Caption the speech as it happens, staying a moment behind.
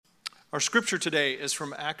Our scripture today is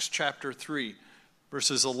from Acts chapter 3,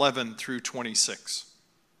 verses 11 through 26.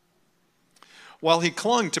 While he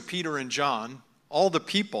clung to Peter and John, all the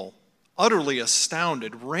people, utterly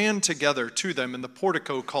astounded, ran together to them in the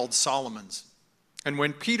portico called Solomon's. And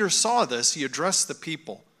when Peter saw this, he addressed the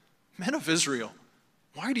people, "Men of Israel,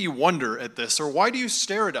 why do you wonder at this, or why do you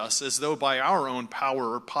stare at us as though by our own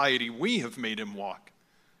power or piety we have made him walk?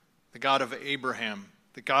 The God of Abraham,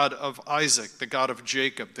 the God of Isaac, the God of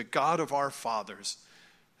Jacob, the God of our fathers,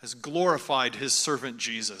 has glorified his servant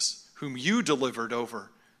Jesus, whom you delivered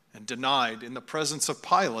over and denied in the presence of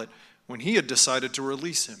Pilate when he had decided to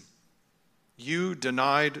release him. You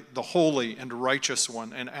denied the holy and righteous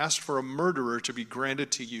one and asked for a murderer to be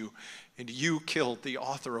granted to you, and you killed the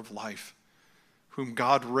author of life, whom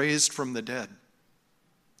God raised from the dead.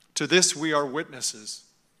 To this we are witnesses.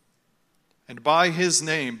 And by his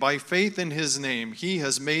name, by faith in his name, he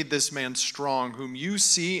has made this man strong, whom you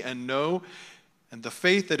see and know, and the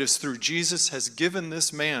faith that is through Jesus has given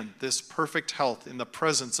this man this perfect health in the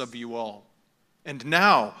presence of you all. And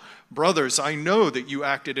now, brothers, I know that you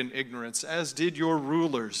acted in ignorance, as did your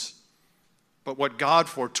rulers. But what God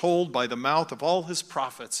foretold by the mouth of all his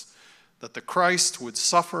prophets, that the Christ would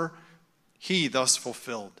suffer, he thus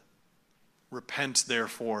fulfilled. Repent,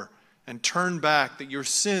 therefore, and turn back, that your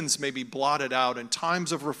sins may be blotted out, and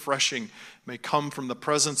times of refreshing may come from the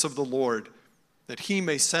presence of the Lord, that he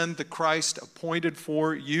may send the Christ appointed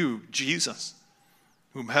for you, Jesus,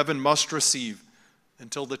 whom heaven must receive,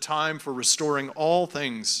 until the time for restoring all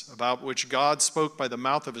things about which God spoke by the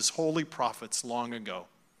mouth of his holy prophets long ago.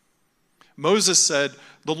 Moses said,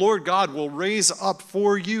 the Lord God will raise up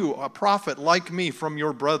for you a prophet like me from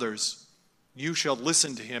your brothers. You shall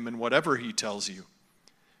listen to him in whatever he tells you.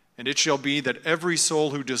 And it shall be that every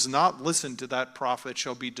soul who does not listen to that prophet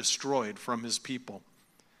shall be destroyed from his people.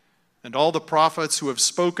 And all the prophets who have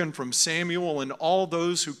spoken from Samuel and all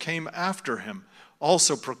those who came after him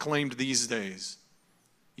also proclaimed these days.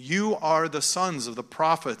 You are the sons of the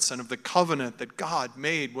prophets and of the covenant that God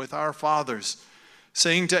made with our fathers,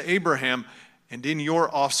 saying to Abraham, and in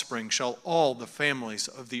your offspring shall all the families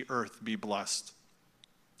of the earth be blessed.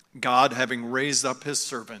 God, having raised up his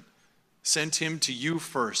servant, sent him to you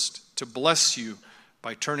first to bless you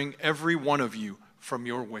by turning every one of you from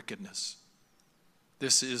your wickedness.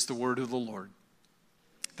 This is the word of the Lord.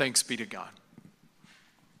 Thanks be to God.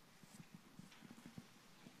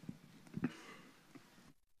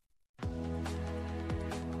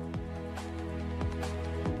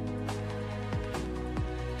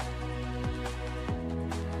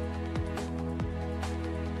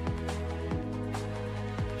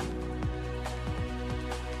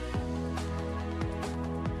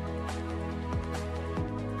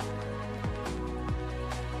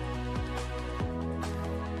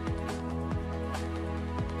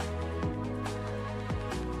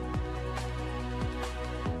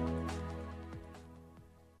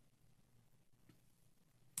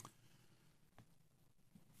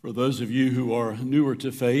 For those of you who are newer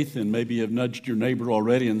to faith and maybe have nudged your neighbor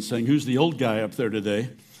already and saying, who's the old guy up there today?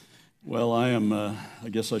 Well, I am, I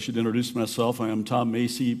guess I should introduce myself. I am Tom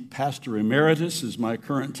Macy. Pastor Emeritus is my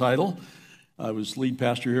current title. I was lead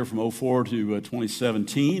pastor here from 2004 to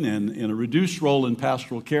 2017 and in a reduced role in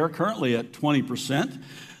pastoral care, currently at 20%.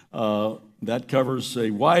 That covers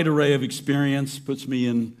a wide array of experience, puts me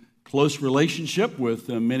in close relationship with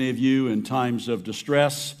many of you in times of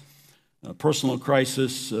distress, personal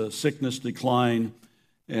crisis, sickness, decline,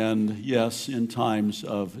 and yes, in times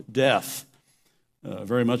of death.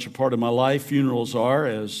 Very much a part of my life. Funerals are,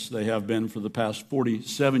 as they have been for the past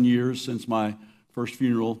 47 years since my first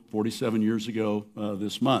funeral 47 years ago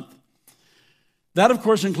this month. That, of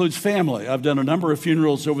course, includes family. I've done a number of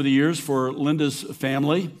funerals over the years for Linda's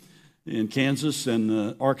family in Kansas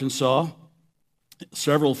and Arkansas,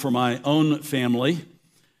 several for my own family.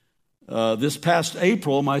 This past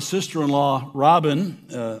April, my sister-in-law,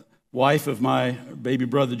 Robin, wife of my baby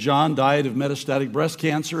brother John, died of metastatic breast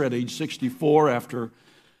cancer at age 64 after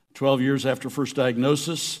 12 years after first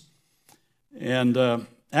diagnosis. And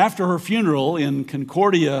after her funeral in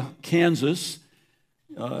Concordia, Kansas,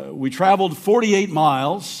 we traveled 48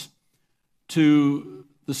 miles to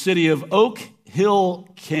the city of Oak Hill,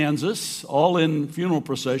 Kansas, all in funeral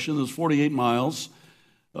procession, those 48 miles.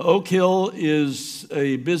 Oak Hill is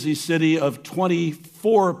a busy city of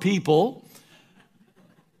 24 people.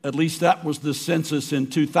 At least that was the census in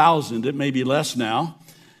 2000. It may be less now.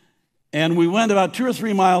 And we went about 2 or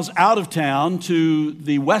 3 miles out of town to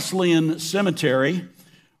the Wesleyan Cemetery,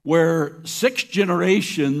 where 6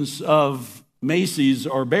 generations of Macy's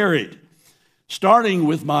are buried, starting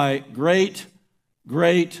with my great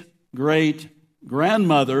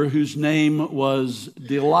grandmother whose name was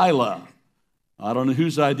Delilah. I don't know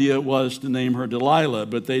whose idea it was to name her Delilah,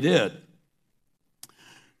 but they did.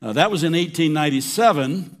 That was in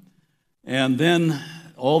 1897, and then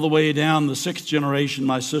all the way down the sixth generation,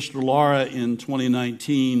 my sister Laura in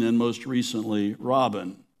 2019, and most recently,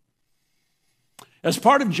 Robin. As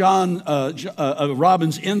part of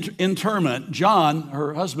Robin's interment, John,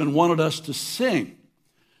 her husband, wanted us to sing.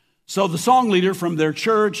 So the song leader from their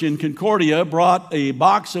church in Concordia brought a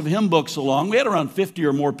box of hymn books along. We had around 50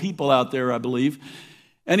 or more people out there, I believe.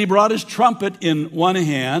 And he brought his trumpet in one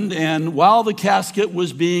hand, and while the casket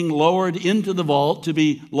was being lowered into the vault to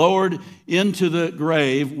be lowered into the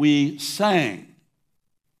grave, we sang.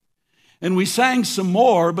 And we sang some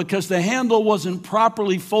more because the handle wasn't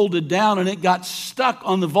properly folded down and it got stuck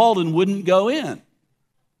on the vault and wouldn't go in.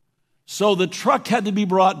 So the truck had to be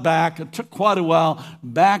brought back. It took quite a while.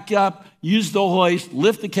 Back up, use the hoist,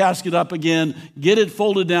 lift the casket up again, get it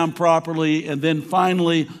folded down properly, and then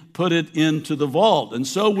finally put it into the vault. And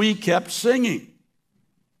so we kept singing.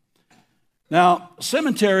 Now,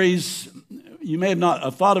 cemeteries, you may have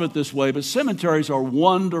not thought of it this way, but cemeteries are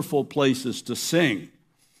wonderful places to sing.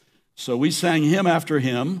 So we sang hymn after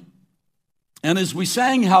hymn. And as we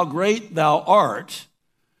sang How Great Thou Art,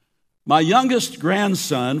 my youngest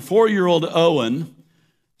grandson, 4-year-old Owen,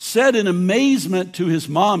 said in amazement to his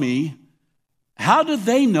mommy, "How did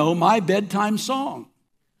they know my bedtime song?"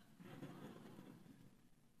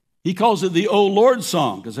 He calls it the "O Lord"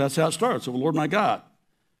 song, because that's how it starts, "O Lord my God."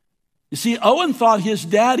 You see, Owen thought his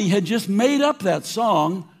daddy had just made up that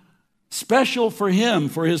song special for him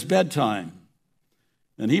for his bedtime.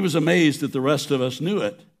 And he was amazed that the rest of us knew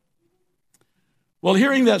it. Well,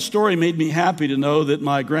 hearing that story made me happy to know that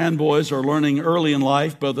my grandboys are learning early in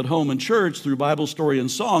life, both at home and church, through Bible story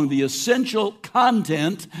and song, the essential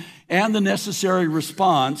content and the necessary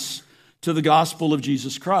response to the gospel of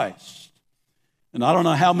Jesus Christ. And I don't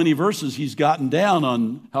know how many verses he's gotten down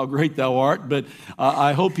on How Great Thou Art, but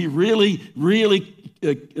I hope he really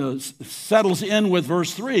settles in with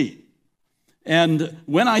verse 3. And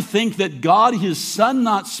when I think that God, his Son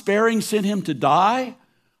not sparing, sent him to die,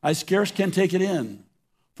 I scarce can take it in.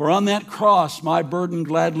 For on that cross, my burden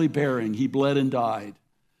gladly bearing, he bled and died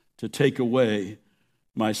to take away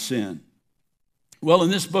my sin. Well,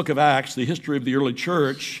 in this book of Acts, the history of the early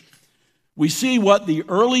church, we see what the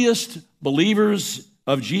earliest believers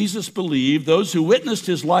of Jesus believed, those who witnessed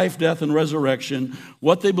his life, death, and resurrection,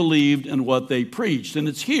 what they believed and what they preached. And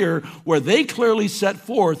it's here where they clearly set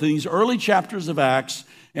forth in these early chapters of Acts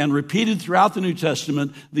and repeated throughout the New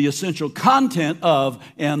Testament the essential content of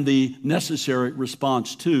and the necessary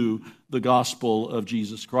response to the gospel of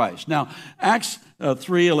Jesus Christ. Now, Acts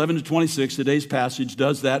 3:11-26, today's passage,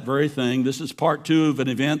 does that very thing. This is part 2 of an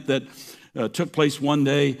event that took place one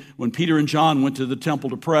day when Peter and John went to the temple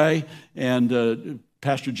to pray, and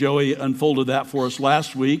Pastor Joey unfolded that for us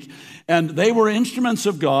last week. And they were instruments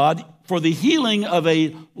of God for the healing of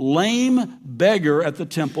a lame beggar at the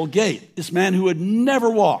temple gate. This man who had never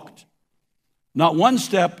walked, not one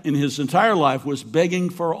step in his entire life, was begging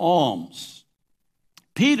for alms.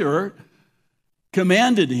 Peter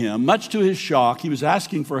commanded him, much to his shock. He was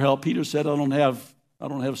asking for help. Peter said, I don't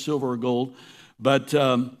have silver or gold, but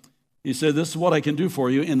he said, this is what I can do for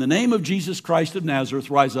you. In the name of Jesus Christ of Nazareth,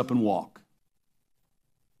 rise up and walk.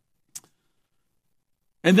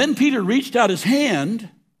 And then Peter reached out his hand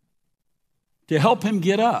to help him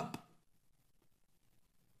get up.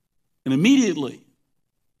 And immediately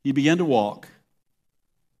he began to walk.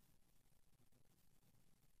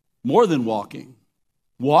 More than walking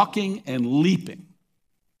and leaping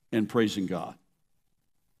and praising God.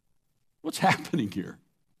 What's happening here?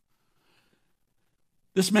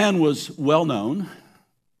 This man was well known.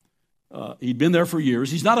 He'd been there for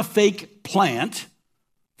years. He's not a fake plant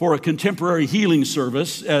for a contemporary healing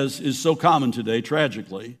service, as is so common today,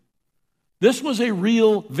 tragically. This was a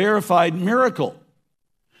real, verified miracle.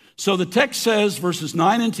 So the text says, verses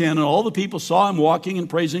 9 and 10, and all the people saw him walking and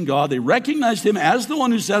praising God. They recognized him as the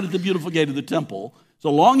one who sat at the beautiful gate of the temple. It's a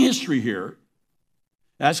long history here,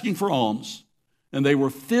 asking for alms. And they were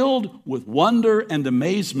filled with wonder and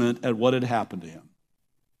amazement at what had happened to him.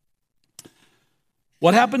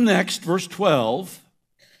 What happened next, verse 12,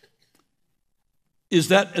 is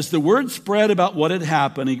that as the word spread about what had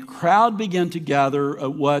happened, a crowd began to gather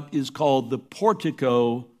at what is called the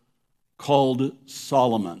portico called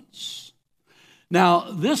Solomon's. Now,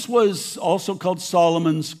 this was also called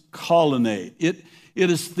Solomon's colonnade. It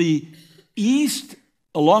is the east,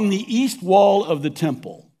 along the east wall of the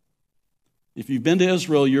temple. If you've been to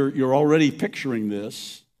Israel, you're already picturing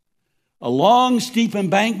this. A long, steep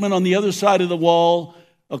embankment on the other side of the wall,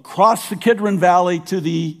 across the Kidron Valley to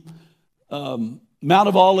the Mount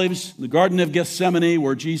of Olives, the Garden of Gethsemane,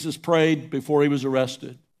 where Jesus prayed before he was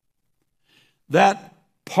arrested. That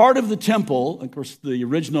part of the temple, of course, the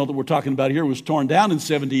original that we're talking about here was torn down in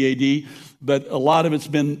 70 AD, but a lot of it's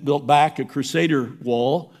been built back, a Crusader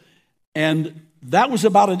wall, and that was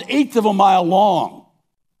about 1/8 of a mile long,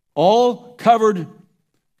 all covered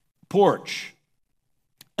porch,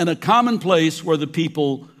 and a common place where the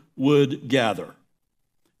people would gather.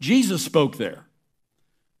 Jesus spoke there.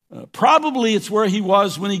 Probably it's where he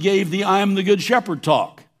was when he gave the I am the Good Shepherd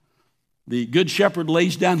talk. The Good Shepherd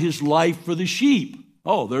lays down his life for the sheep.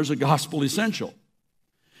 Oh, there's a gospel essential.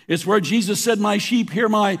 It's where Jesus said, my sheep hear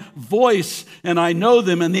my voice, and I know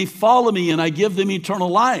them, and they follow me, and I give them eternal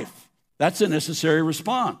life. That's a necessary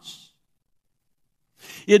response.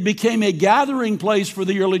 It became a gathering place for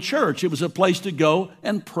the early church. It was a place to go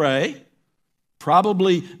and pray.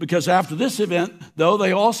 Probably because after this event, though,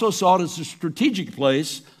 they also saw it as a strategic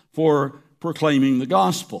place for proclaiming the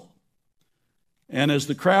gospel. And as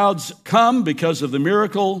the crowds come because of the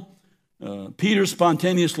miracle, Peter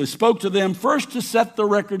spontaneously spoke to them, first to set the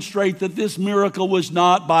record straight that this miracle was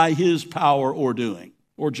not by his power or doing,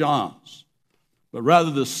 or John's, but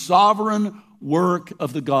rather the sovereign work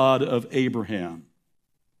of the God of Abraham.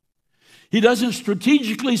 He doesn't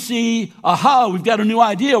strategically see, aha, we've got a new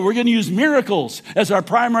idea. We're going to use miracles as our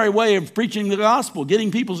primary way of preaching the gospel,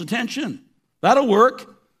 getting people's attention. That'll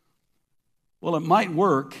work. Well, it might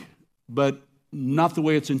work, but not the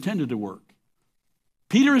way it's intended to work.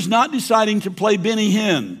 Peter is not deciding to play Benny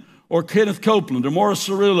Hinn or Kenneth Copeland or Morris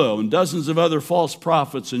Cerullo and dozens of other false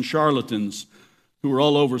prophets and charlatans who are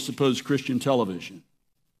all over supposed Christian television.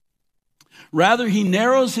 Rather, he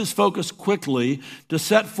narrows his focus quickly to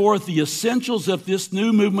set forth the essentials of this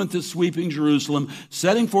new movement that's sweeping Jerusalem,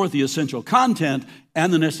 setting forth the essential content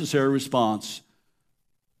and the necessary response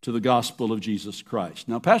to the gospel of Jesus Christ.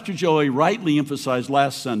 Now, Pastor Joey rightly emphasized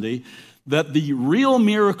last Sunday that the real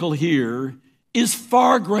miracle here is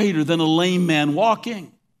far greater than a lame man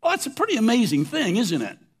walking. Oh, that's a pretty amazing thing, isn't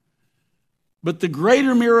it? But the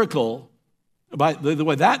greater miracle, by the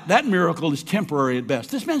way, that miracle is temporary at best.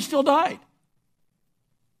 This man still died.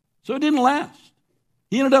 So it didn't last.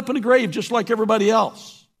 He ended up in a grave just like everybody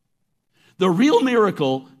else. The real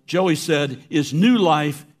miracle, Joey said, is new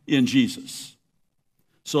life in Jesus.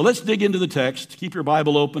 So let's dig into the text. Keep your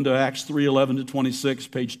Bible open to Acts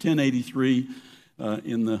 3:11-26, page 1083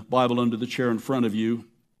 in the Bible under the chair in front of you.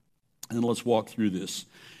 And let's walk through this.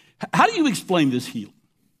 How do you explain this healing?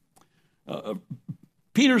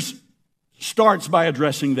 Peter starts by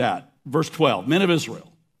addressing that. Verse 12, men of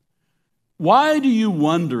Israel, why do you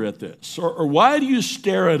wonder at this? Or why do you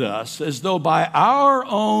stare at us as though by our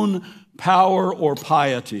own power or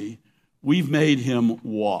piety we've made him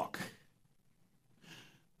walk?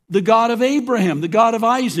 The God of Abraham, the God of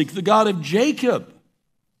Isaac, the God of Jacob,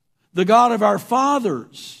 the God of our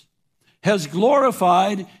fathers has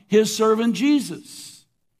glorified his servant Jesus.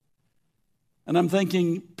 And I'm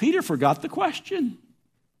thinking, Peter forgot the question.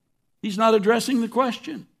 He's not addressing the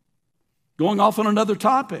question. Going off on another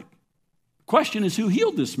topic. The question is, who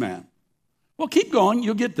healed this man? Well, keep going,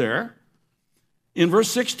 you'll get there. In verse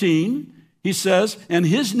 16, he says, and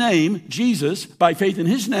his name, Jesus, by faith in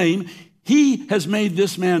his name, he has made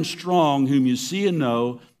this man strong, whom you see and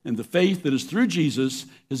know, and the faith that is through Jesus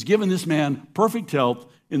has given this man perfect health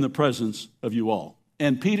in the presence of you all.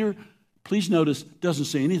 And Peter, please notice, doesn't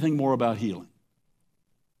say anything more about healing.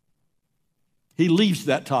 He leaves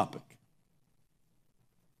that topic.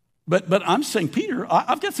 But I'm saying, Peter,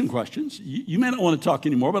 I've got some questions. You may not want to talk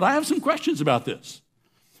anymore, but I have some questions about this.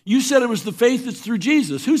 You said it was the faith that's through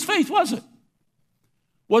Jesus. Whose faith was it?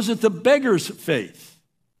 Was it the beggar's faith?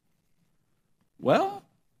 Well,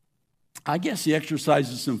 I guess he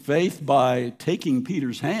exercises some faith by taking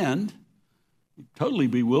Peter's hand. Totally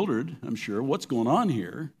bewildered, I'm sure. What's going on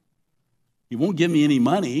here? He won't give me any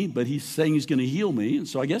money, but he's saying he's going to heal me. And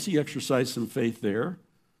so I guess he exercised some faith there.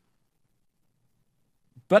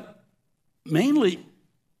 But mainly,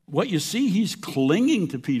 what you see, he's clinging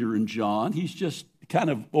to Peter and John. He's just kind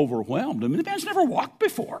of overwhelmed. I mean, the man's never walked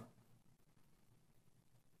before.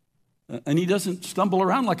 And he doesn't stumble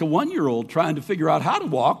around like a 1-year-old trying to figure out how to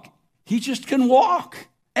walk. He just can walk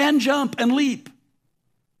and jump and leap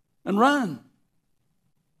and run.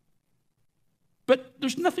 But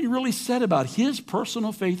there's nothing really said about his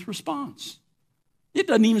personal faith response. It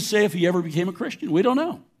doesn't even say if he ever became a Christian. We don't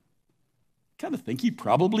know. I kind of think he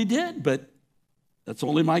probably did, but that's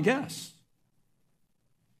only my guess.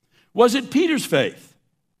 Was it Peter's faith?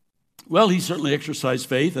 Well, he certainly exercised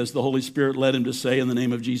faith as the Holy Spirit led him to say, in the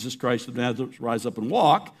name of Jesus Christ of Nazareth, rise up and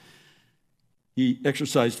walk. he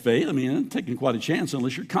exercised faith. I mean, taking quite a chance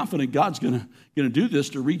unless you're confident God's going to do this,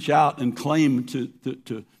 to reach out and claim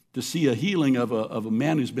to see a healing of a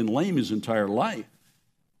man who's been lame his entire life.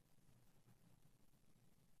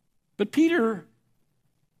 But Peter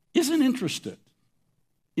isn't interested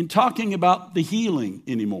in talking about the healing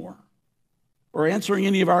anymore or answering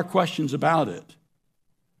any of our questions about it.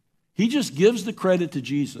 He just gives the credit to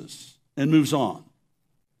Jesus and moves on.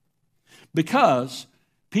 Because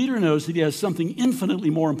Peter knows that he has something infinitely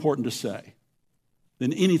more important to say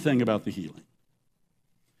than anything about the healing.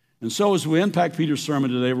 And so as we unpack Peter's sermon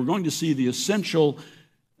today, we're going to see the essential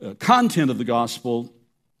content of the gospel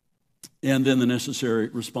and then the necessary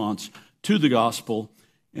response to the gospel.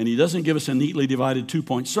 And he doesn't give us a neatly divided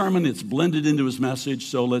 2-point sermon. It's blended into his message.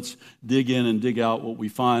 So let's dig in and dig out what we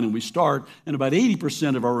find. And we start, and about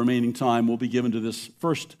 80% of our remaining time will be given to this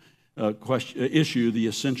first issue, the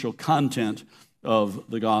essential content of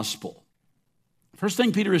the gospel. First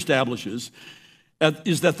thing Peter establishes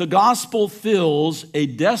is that the gospel fills a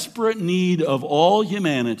desperate need of all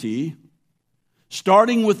humanity,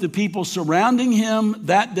 starting with the people surrounding him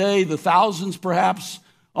that day, the thousands perhaps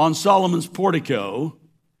on Solomon's portico,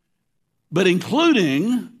 but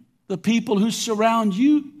including the people who surround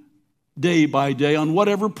you day by day on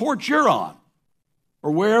whatever porch you're on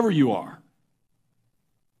or wherever you are.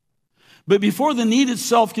 But before the need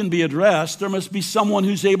itself can be addressed, there must be someone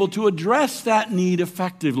who's able to address that need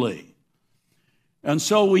effectively. And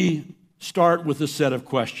so we start with a set of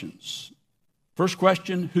questions. First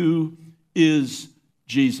question, who is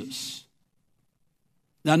Jesus?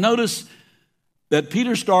 Now notice that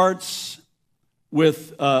Peter starts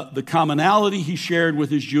with the commonality he shared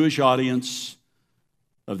with his Jewish audience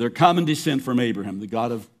of their common descent from Abraham, the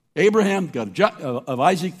God of Abraham, the God of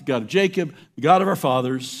Isaac, the God of Jacob, the God of our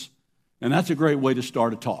fathers. And that's a great way to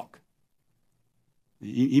start a talk.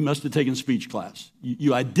 He must have taken speech class.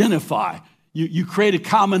 You identify, you create a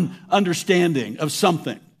common understanding of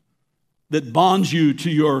something that bonds you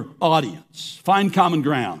to your audience. Find common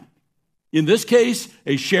ground. In this case,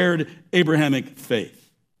 a shared Abrahamic faith.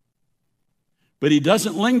 But he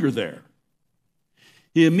doesn't linger there.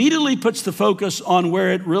 He immediately puts the focus on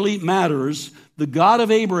where it really matters. The God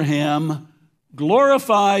of Abraham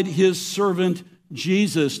glorified his servant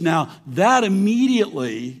Jesus. Now, that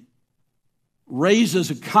immediately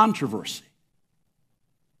raises a controversy.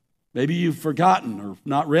 Maybe you've forgotten or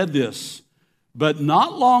not read this, but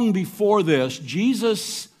not long before this,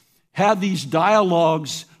 Jesus had these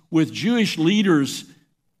dialogues with Jewish leaders,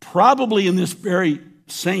 probably in this very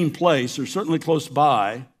same place, or certainly close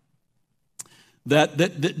by,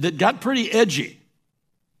 that got pretty edgy.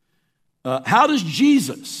 How does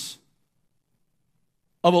Jesus,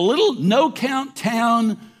 of a little no-count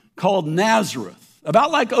town called Nazareth,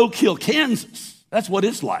 about like Oak Hill, Kansas, that's what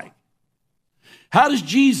it's like, how does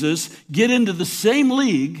Jesus get into the same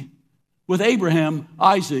league with Abraham,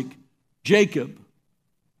 Isaac, Jacob,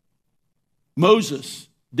 Moses,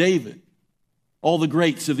 David, all the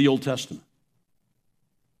greats of the Old Testament?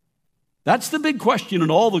 That's the big question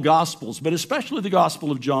in all the Gospels, but especially the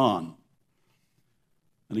Gospel of John.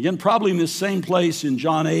 And again, probably in this same place in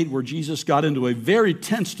John 8, where Jesus got into a very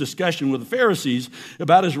tense discussion with the Pharisees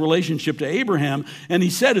about his relationship to Abraham. And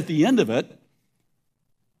he said at the end of it,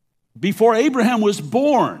 before Abraham was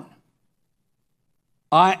born,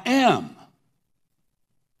 I am.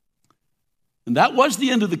 And that was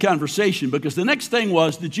the end of the conversation, because the next thing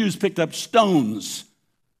was the Jews picked up stones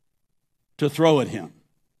to throw at him.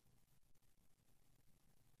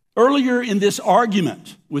 Earlier in this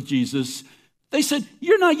argument with Jesus, they said,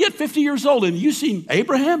 you're not yet 50 years old, and you seen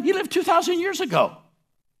Abraham? He lived 2,000 years ago.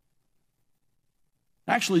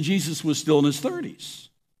 Actually, Jesus was still in his 30s.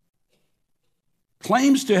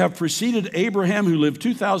 Claims to have preceded Abraham, who lived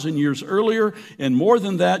 2,000 years earlier, and more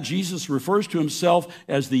than that, Jesus refers to himself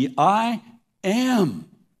as the I am.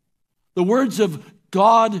 The words of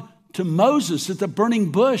God to Moses at the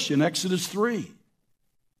burning bush in Exodus 3.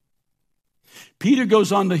 Peter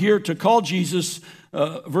goes on to call Jesus,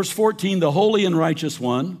 verse 14, the holy and righteous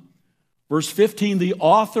one. Verse 15, the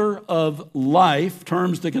author of life,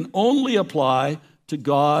 terms that can only apply to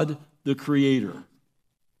God the Creator.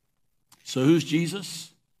 So who's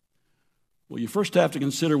Jesus? Well, you first have to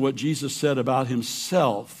consider what Jesus said about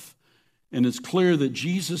himself. And it's clear that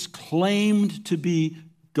Jesus claimed to be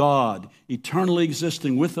God, eternally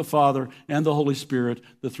existing with the Father and the Holy Spirit,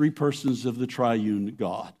 the three persons of the triune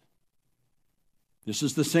God. This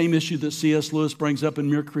is the same issue that C.S. Lewis brings up in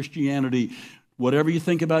Mere Christianity. Whatever you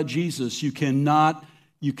think about Jesus, you cannot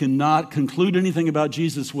conclude anything about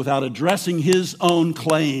Jesus without addressing his own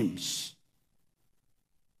claims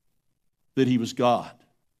that he was God.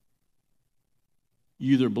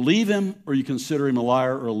 You either believe him or you consider him a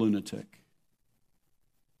liar or a lunatic.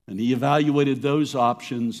 And he evaluated those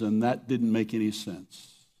options, and that didn't make any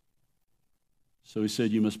sense. So he said,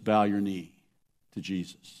 you must bow your knee to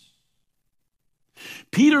Jesus.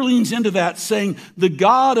 Peter leans into that, saying, the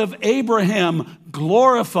God of Abraham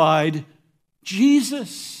glorified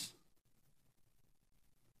Jesus.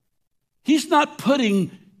 He's not putting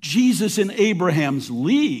Jesus in Abraham's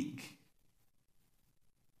league.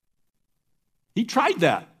 He tried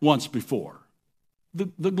that once before.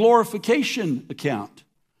 The glorification account.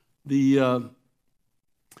 The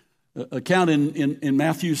account in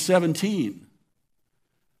Matthew 17.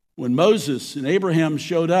 When Moses and Abraham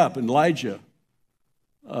showed up, and Elijah,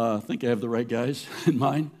 I think I have the right guys in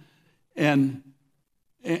mind, and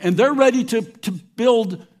they're ready to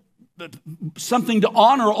build something to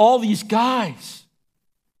honor all these guys.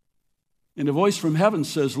 And a voice from heaven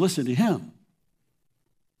says, listen to him.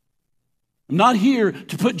 I'm not here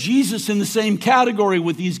to put Jesus in the same category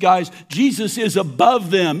with these guys. Jesus is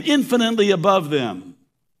above them, infinitely above them.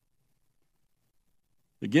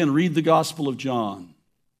 Again, read the Gospel of John.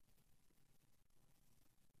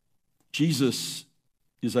 Jesus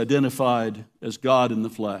is identified as God in the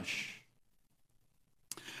flesh.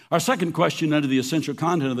 Our second question under the essential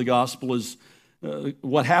content of the gospel is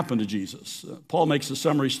what happened to Jesus? Paul makes a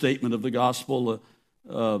summary statement of the gospel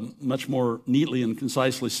much more neatly and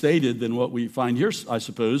concisely stated than what we find here, I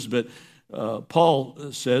suppose. But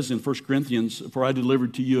Paul says in 1 Corinthians, for I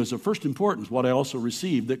delivered to you as of first importance what I also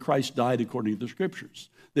received, that Christ died according to the Scriptures,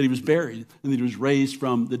 that he was buried, and that he was raised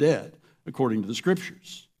from the dead according to the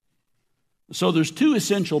Scriptures. So there's two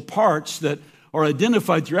essential parts that are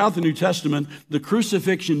identified throughout the New Testament: the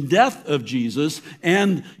crucifixion, death of Jesus,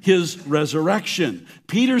 and his resurrection.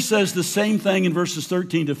 Peter says the same thing in verses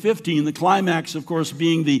 13 to 15, the climax, of course,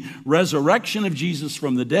 being the resurrection of Jesus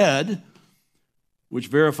from the dead, which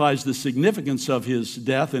verifies the significance of his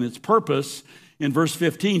death and its purpose. In verse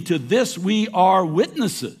 15, to this we are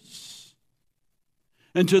witnesses.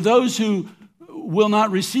 And to those who will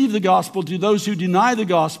not receive the gospel, to those who deny the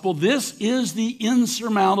gospel, this is the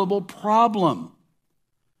insurmountable problem.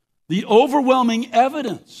 The overwhelming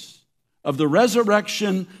evidence of the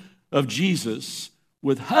resurrection of Jesus,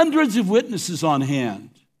 with hundreds of witnesses on hand,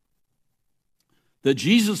 that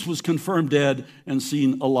Jesus was confirmed dead and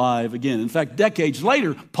seen alive again. In fact, decades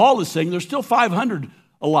later, Paul is saying there's still 500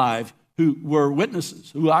 alive who were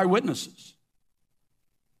witnesses, who are eyewitnesses.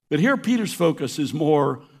 But here Peter's focus is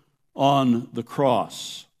more on the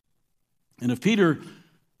cross. And if Peter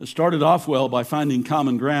started off well by finding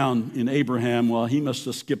common ground in Abraham, well, he must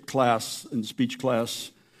have skipped class in speech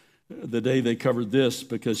class the day they covered this,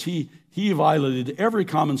 because he violated every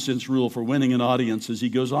common sense rule for winning an audience, as he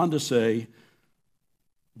goes on to say,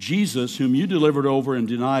 Jesus, whom you delivered over and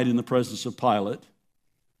denied in the presence of Pilate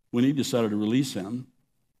when he decided to release him,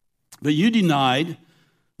 but you denied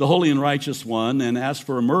the holy and righteous one and asked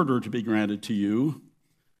for a murder to be granted to you,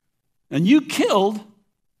 and you killed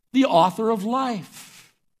the author of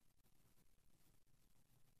life.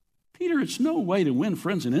 Peter, it's no way to win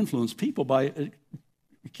friends and influence people by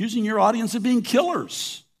accusing your audience of being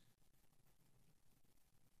killers.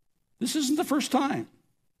 This isn't the first time.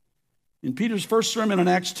 In Peter's first sermon in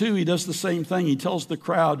Acts 2, he does the same thing. He tells the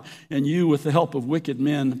crowd, and you, with the help of wicked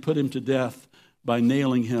men, put him to death by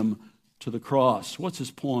nailing him to the cross. What's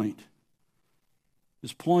his point?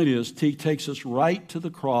 His point is, he takes us right to the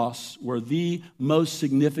cross, where the most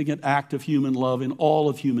significant act of human love in all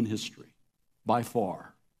of human history, by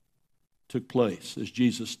far, took place as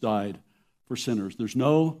Jesus died for sinners. There's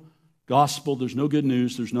no gospel, there's no good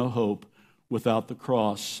news, there's no hope without the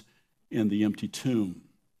cross and the empty tomb.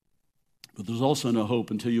 But there's also no hope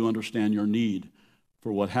until you understand your need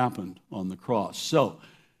for what happened on the cross. So,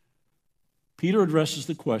 Peter addresses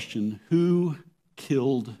the question, who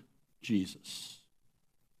killed Jesus?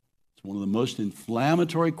 It's one of the most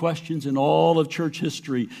inflammatory questions in all of church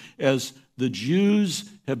history, as the Jews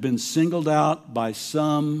have been singled out by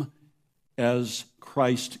some as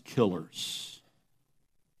Christ killers.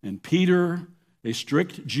 And Peter, a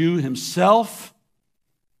strict Jew himself,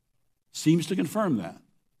 seems to confirm that.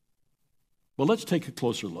 Well, let's take a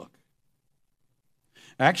closer look.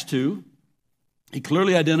 Acts 2, he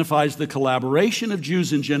clearly identifies the collaboration of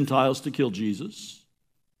Jews and Gentiles to kill Jesus.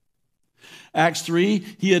 Acts 3,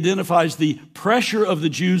 he identifies the pressure of the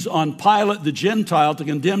Jews on Pilate, the Gentile, to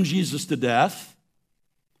condemn Jesus to death.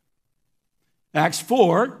 Acts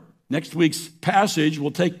 4, next week's passage,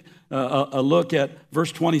 we'll take a look at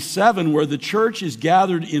verse 27, where the church is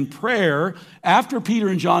gathered in prayer after Peter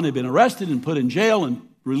and John had been arrested and put in jail and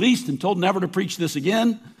released and told never to preach this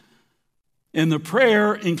again. And the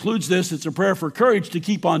prayer includes this. It's a prayer for courage to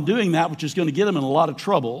keep on doing that, which is going to get them in a lot of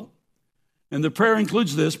trouble. And the prayer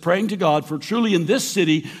includes this, praying to God, for truly in this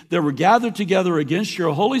city there were gathered together against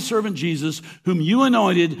your holy servant Jesus, whom you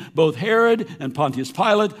anointed, both Herod and Pontius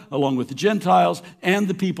Pilate, along with the Gentiles and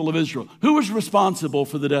the people of Israel. Who was responsible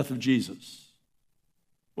for the death of Jesus?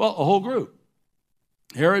 Well, a whole group.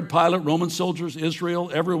 Herod, Pilate, Roman soldiers,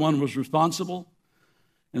 Israel, everyone was responsible.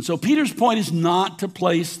 And so Peter's point is not to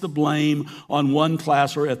place the blame on one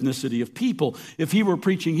class or ethnicity of people. If he were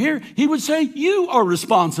preaching here, he would say, you are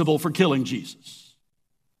responsible for killing Jesus.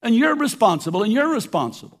 And you're responsible, and you're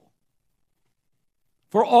responsible.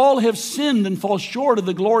 For all have sinned and fall short of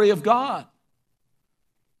the glory of God.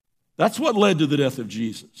 That's what led to the death of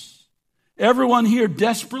Jesus. Everyone here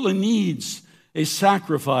desperately needs a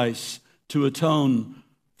sacrifice to atone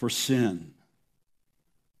for sin.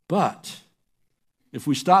 But if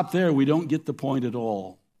we stop there, we don't get the point at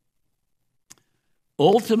all.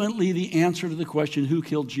 Ultimately, the answer to the question, who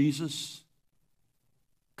killed Jesus?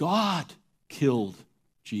 God killed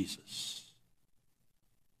Jesus.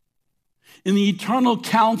 In the eternal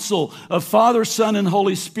counsel of Father, Son, and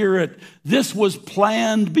Holy Spirit, this was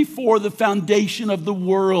planned before the foundation of the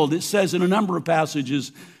world. It says in a number of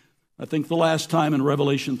passages, I think the last time in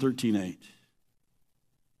Revelation 13:8.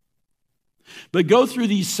 But go through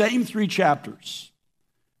these same 3 chapters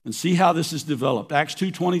and see how this is developed. Acts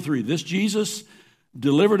 2:23, this Jesus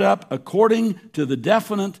delivered up according to the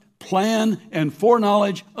definite plan and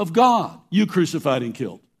foreknowledge of God, you crucified and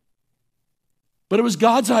killed. But it was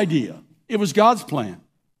God's idea. It was God's plan.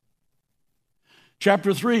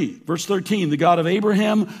 Chapter 3, verse 13, the God of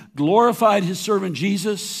Abraham glorified his servant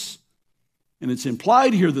Jesus. And it's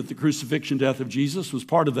implied here that the crucifixion death of Jesus was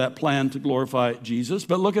part of that plan to glorify Jesus.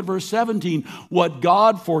 But look at verse 17, what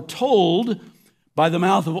God foretold by the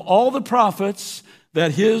mouth of all the prophets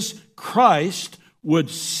that his Christ would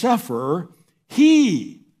suffer,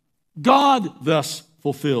 God thus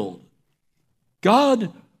fulfilled.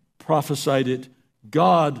 God prophesied it,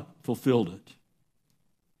 God fulfilled it.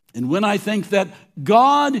 And when I think that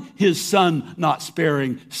God, his Son not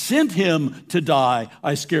sparing, sent him to die,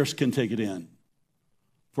 I scarce can take it in.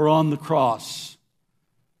 For on the cross,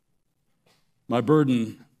 my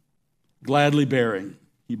burden gladly bearing,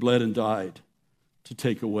 he bled and died to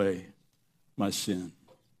take away my sin.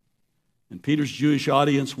 And Peter's Jewish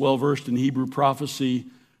audience, well-versed in Hebrew prophecy,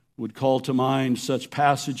 would call to mind such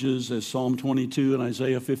passages as Psalm 22 and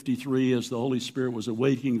Isaiah 53 as the Holy Spirit was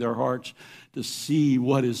awakening their hearts to see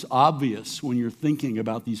what is obvious when you're thinking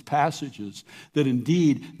about these passages, that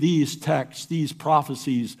indeed these texts, these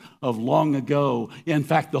prophecies of long ago, in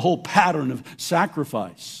fact, the whole pattern of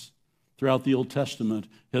sacrifice throughout the Old Testament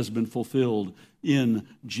has been fulfilled in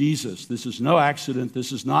Jesus. This is no accident.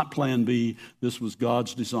 This is not plan B. This was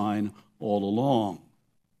God's design all along.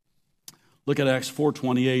 Look at Acts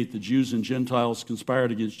 4:28. The Jews and Gentiles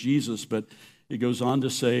conspired against Jesus, but it goes on to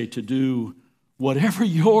say to do whatever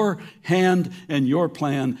your hand and your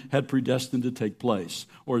plan had predestined to take place.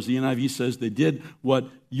 Or as the NIV says, they did what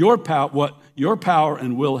your power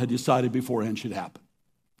and will had decided beforehand should happen.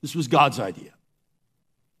 This was God's idea.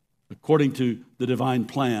 According to the divine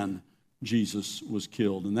plan, Jesus was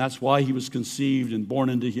killed. And that's why he was conceived and born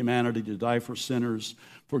into humanity to die for sinners.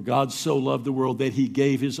 For God so loved the world that he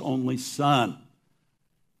gave his only Son.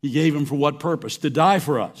 He gave him for what purpose? To die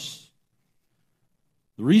for us.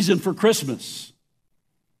 The reason for Christmas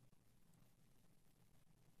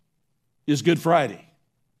is Good Friday.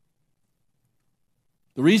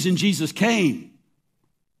 The reason Jesus came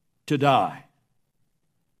to die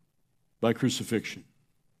by crucifixion.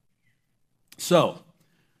 So,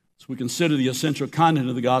 as we consider the essential content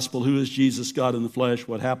of the gospel, who is Jesus, God in the flesh?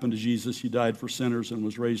 What happened to Jesus? He died for sinners and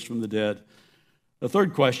was raised from the dead. The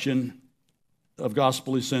third question of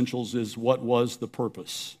gospel essentials is, what was the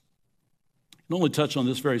purpose? I can only touch on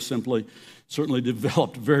this very simply. Certainly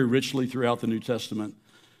developed very richly throughout the New Testament.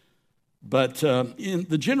 But in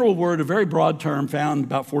the general word, a very broad term found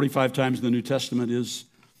about 45 times in the New Testament is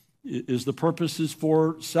the purpose is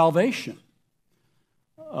for salvation.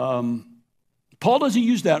 Paul doesn't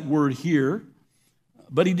use that word here,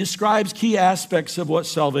 but he describes key aspects of what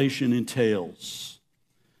salvation entails.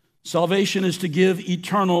 Salvation is to give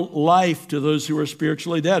eternal life to those who are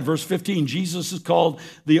spiritually dead. Verse 15, Jesus is called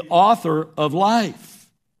the author of life.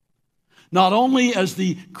 Not only as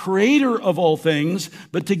the creator of all things,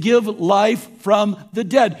 but to give life from the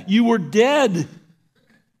dead. You were dead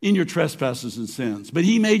in your trespasses and sins, but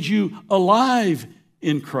he made you alive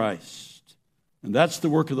in Christ. And that's the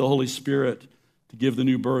work of the Holy Spirit, to give the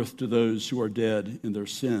new birth to those who are dead in their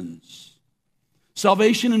sins.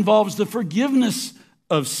 Salvation involves the forgiveness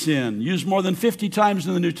of sin. Used more than 50 times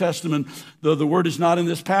in the New Testament, though the word is not in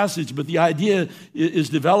this passage, but the idea is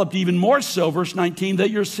developed even more so, verse 19,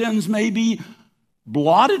 that your sins may be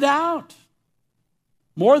blotted out,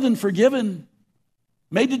 more than forgiven,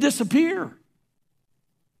 made to disappear.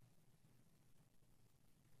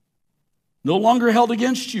 No longer held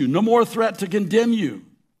against you, no more threat to condemn you,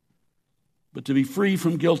 but to be free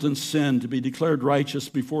from guilt and sin, to be declared righteous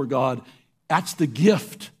before God. That's the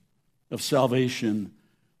gift of salvation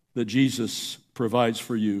that Jesus provides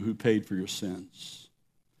for you, who paid for your sins.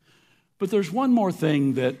 But there's one more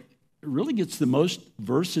thing that really gets the most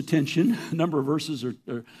verse attention, number of verses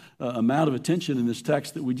or amount of attention in this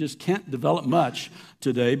text that we just can't develop much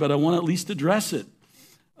today, but I want to at least address it.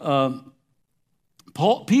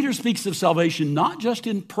 Peter speaks of salvation not just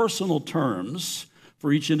in personal terms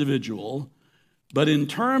for each individual, but in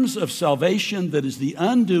terms of salvation that is the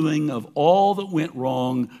undoing of all that went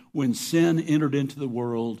wrong when sin entered into the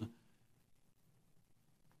world.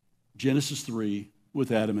 Genesis 3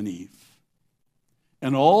 with Adam and Eve.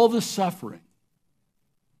 And all the suffering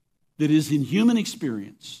that is in human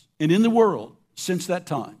experience and in the world since that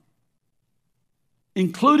time,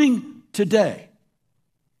 including today.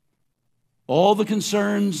 All the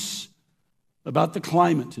concerns about the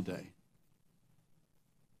climate today.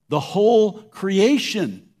 The whole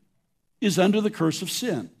creation is under the curse of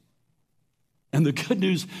sin. And the good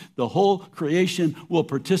news, the whole creation will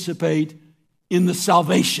participate in the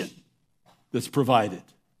salvation that's provided.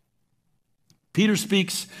 Peter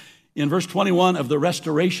speaks in verse 21 of the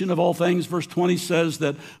restoration of all things. Verse 20 says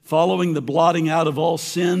that following the blotting out of all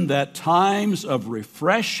sin, that times of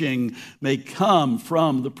refreshing may come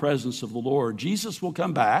from the presence of the Lord. Jesus will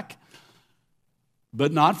come back,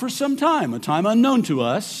 but not for some time, a time unknown to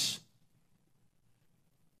us.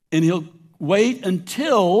 And he'll wait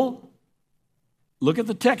until, look at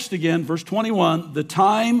the text again, verse 21, the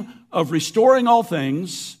time of restoring all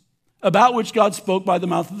things about which God spoke by the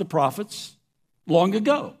mouth of the prophets long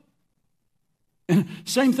ago. And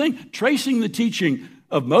same thing, tracing the teaching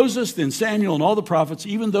of Moses, then Samuel, and all the prophets,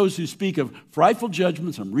 even those who speak of frightful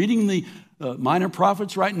judgments. I'm reading the minor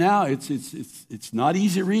prophets right now. It's not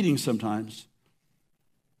easy reading sometimes.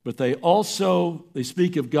 But they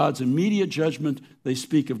speak of God's immediate judgment. They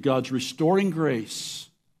speak of God's restoring grace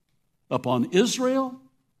upon Israel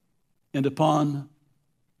and upon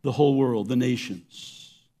the whole world, the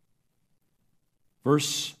nations.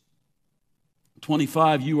 Verse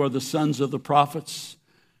 25, you are the sons of the prophets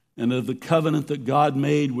and of the covenant that God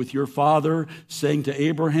made with your father, saying to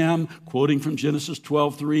Abraham, quoting from Genesis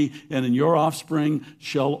 12:3, and in your offspring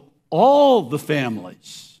shall all the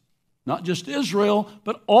families, not just Israel,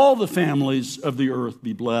 but all the families of the earth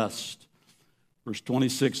be blessed. Verse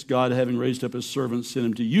 26, God, having raised up his servant, sent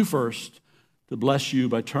him to you first to bless you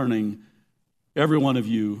by turning every one of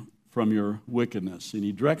you from your wickedness. And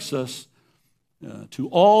he directs us to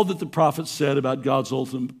all that the prophets said about God's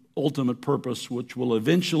ultimate purpose, which will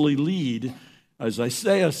eventually lead, as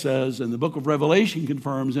Isaiah says, and the book of Revelation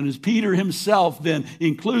confirms, and as Peter himself then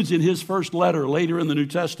includes in his first letter later in the New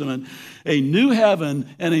Testament, a new heaven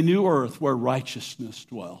and a new earth where righteousness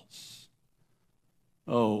dwells.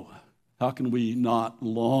 Oh, how can we not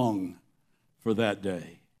long for that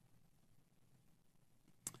day?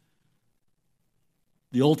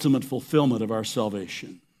 The ultimate fulfillment of our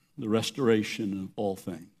salvation, the restoration of all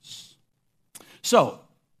things. So,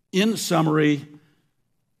 in summary,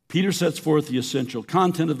 Peter sets forth the essential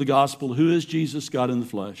content of the gospel. Who is Jesus? God in the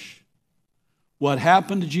flesh. What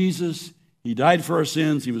happened to Jesus? He died for our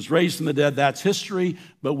sins. He was raised from the dead. That's history,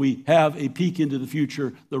 but we have a peek into the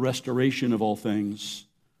future, the restoration of all things.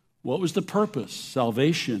 What was the purpose?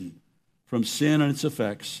 Salvation from sin and its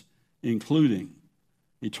effects, including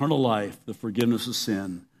eternal life, the forgiveness of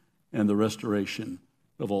sin, and the restoration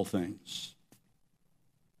of all things.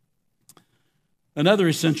 Another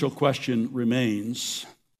essential question remains.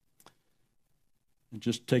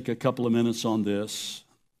 Just take a couple of minutes on this.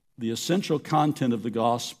 The essential content of the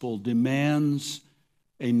gospel demands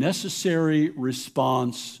a necessary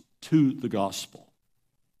response to the gospel.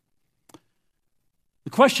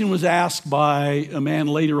 The question was asked by a man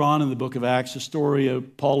later on in the book of Acts, a story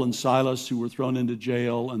of Paul and Silas who were thrown into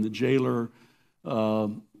jail, and the jailer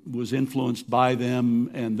was influenced by them,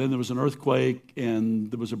 and then there was an earthquake, and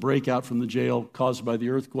there was a breakout from the jail caused by the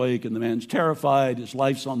earthquake, and the man's terrified, his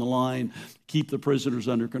life's on the line, keep the prisoners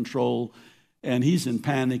under control, and he's in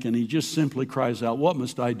panic, and he just simply cries out, what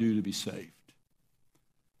must I do to be saved?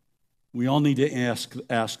 We all need to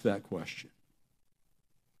ask that question.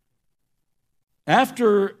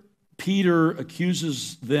 After Peter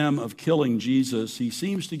accuses them of killing Jesus, he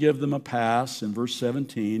seems to give them a pass in verse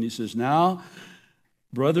 17. He says, now,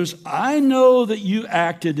 Brothers, I know that you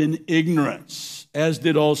acted in ignorance, as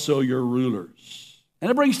did also your rulers.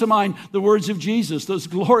 And it brings to mind the words of Jesus, those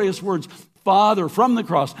glorious words, Father, from the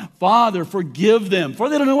cross, Father, forgive them, for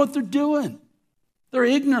they don't know what they're doing. They're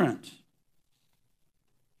ignorant.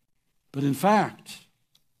 But in fact,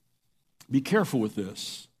 be careful with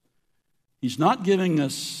this. He's not giving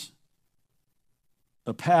us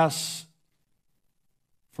a pass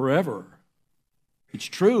forever. It's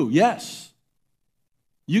true, yes.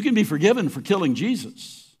 You can be forgiven for killing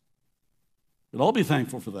Jesus. We'll all be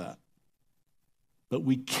thankful for that. But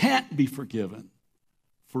we can't be forgiven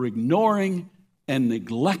for ignoring and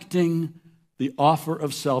neglecting the offer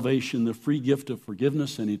of salvation, the free gift of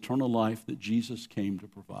forgiveness and eternal life that Jesus came to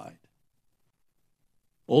provide.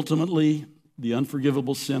 Ultimately, the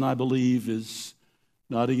unforgivable sin, I believe, is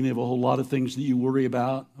not even a whole lot of things that you worry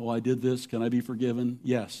about. Oh, I did this. Can I be forgiven?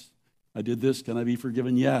 Yes. I did this. Can I be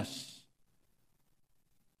forgiven? Yes.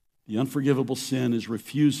 The unforgivable sin is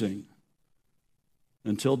refusing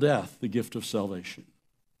until death the gift of salvation.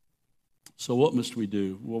 So what must we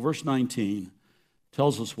do? Well, verse 19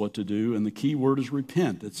 tells us what to do, and the key word is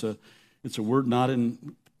repent. It's a word not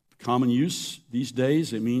in common use these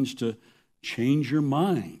days. It means to change your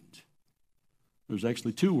mind. There's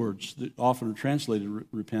actually two words that often are translated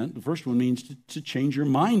repent. The first one means to change your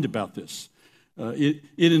mind about this.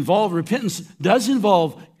 Repentance does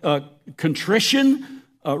involve contrition,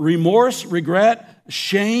 remorse, regret,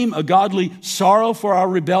 shame, a godly sorrow for our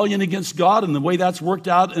rebellion against God and the way that's worked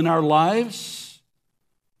out in our lives.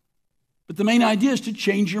 But the main idea is to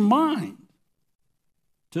change your mind,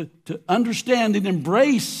 to understand and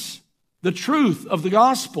embrace the truth of the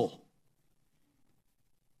gospel.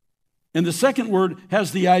 And the second word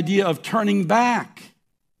has the idea of turning back.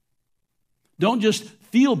 Don't just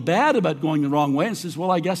feel bad about going the wrong way and says,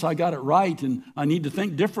 well, I guess I got it right and I need to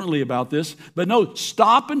think differently about this. But no,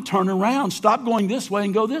 stop and turn around. Stop going this way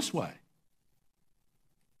and go this way.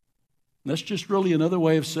 That's just really another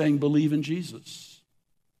way of saying believe in Jesus.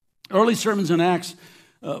 Early sermons in Acts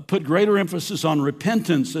put greater emphasis on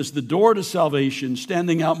repentance as the door to salvation,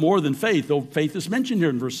 standing out more than faith, though faith is mentioned here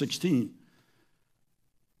in verse 16.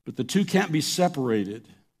 But the two can't be separated.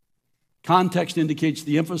 Context indicates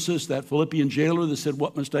the emphasis. That Philippian jailer that said,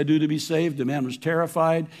 what must I do to be saved? The man was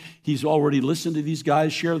terrified. He's already listened to these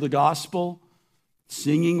guys share the gospel,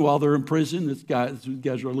 singing while they're in prison. These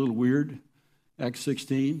guys are a little weird, Acts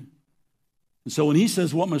 16. And so when he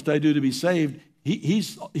says, what must I do to be saved?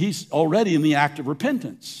 He's already in the act of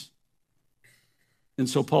repentance. And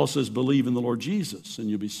so Paul says, believe in the Lord Jesus and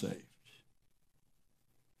you'll be saved.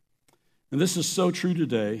 And this is so true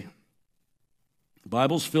today. The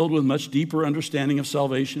Bible's filled with much deeper understanding of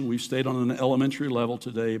salvation. We've stayed on an elementary level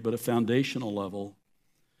today, but a foundational level.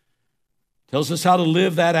 Tells us how to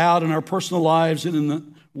live that out in our personal lives and in the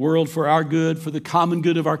world for our good, for the common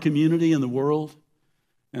good of our community and the world,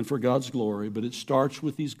 and for God's glory. But it starts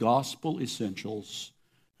with these gospel essentials.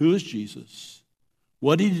 Who is Jesus?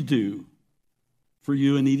 What did he do for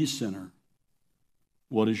you, a needy sinner?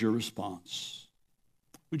 What is your response?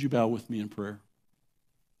 Would you bow with me in prayer?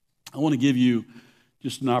 I want to give you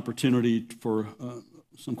just an opportunity for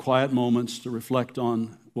some quiet moments to reflect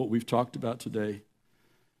on what we've talked about today.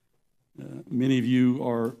 Many of you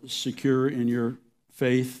are secure in your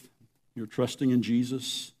faith. You're trusting in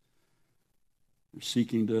Jesus. You're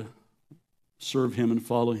seeking to serve him and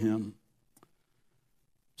follow him.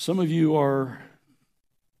 Some of you are,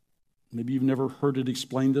 maybe you've never heard it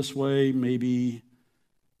explained this way. Maybe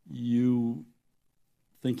you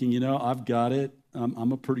thinking, I've got it.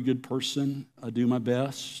 I'm a pretty good person. I do my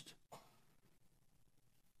best.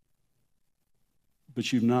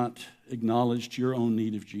 But you've not acknowledged your own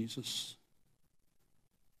need of Jesus.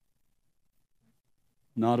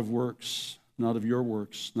 Not of works, not of your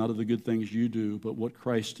works, not of the good things you do, but what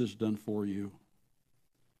Christ has done for you.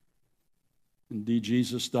 Indeed,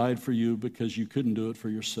 Jesus died for you because you couldn't do it for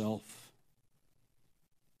yourself.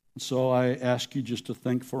 And so I ask you just to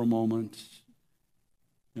think for a moment.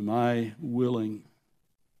 Am I willing,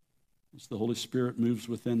 as the Holy Spirit moves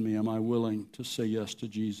within me, am I willing to say yes to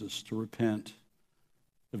Jesus, to repent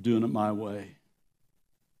of doing it my way,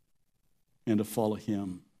 and to follow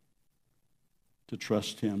him, to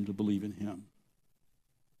trust him, to believe in him?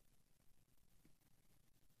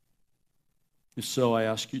 If so, I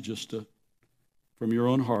ask you just to, from your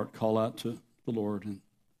own heart, call out to the Lord and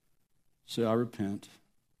say, I repent.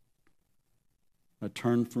 I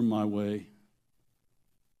turn from my way.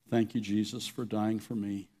 Thank you, Jesus, for dying for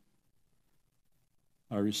me.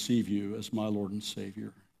 I receive you as my Lord and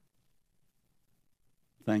Savior.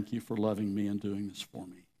 Thank you for loving me and doing this for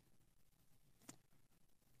me.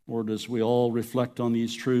 Lord, as we all reflect on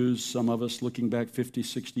these truths, some of us looking back 50,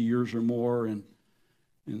 60 years or more and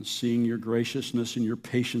seeing your graciousness and your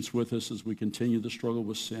patience with us as we continue the struggle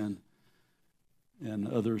with sin, and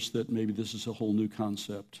others that maybe this is a whole new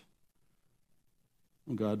concept.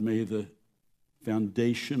 Oh God, may the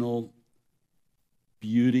foundational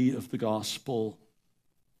beauty of the gospel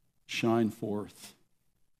shine forth.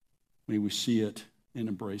 May we see it and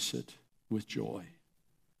embrace it with joy.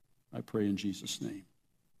 I pray in Jesus' name.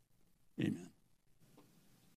 Amen.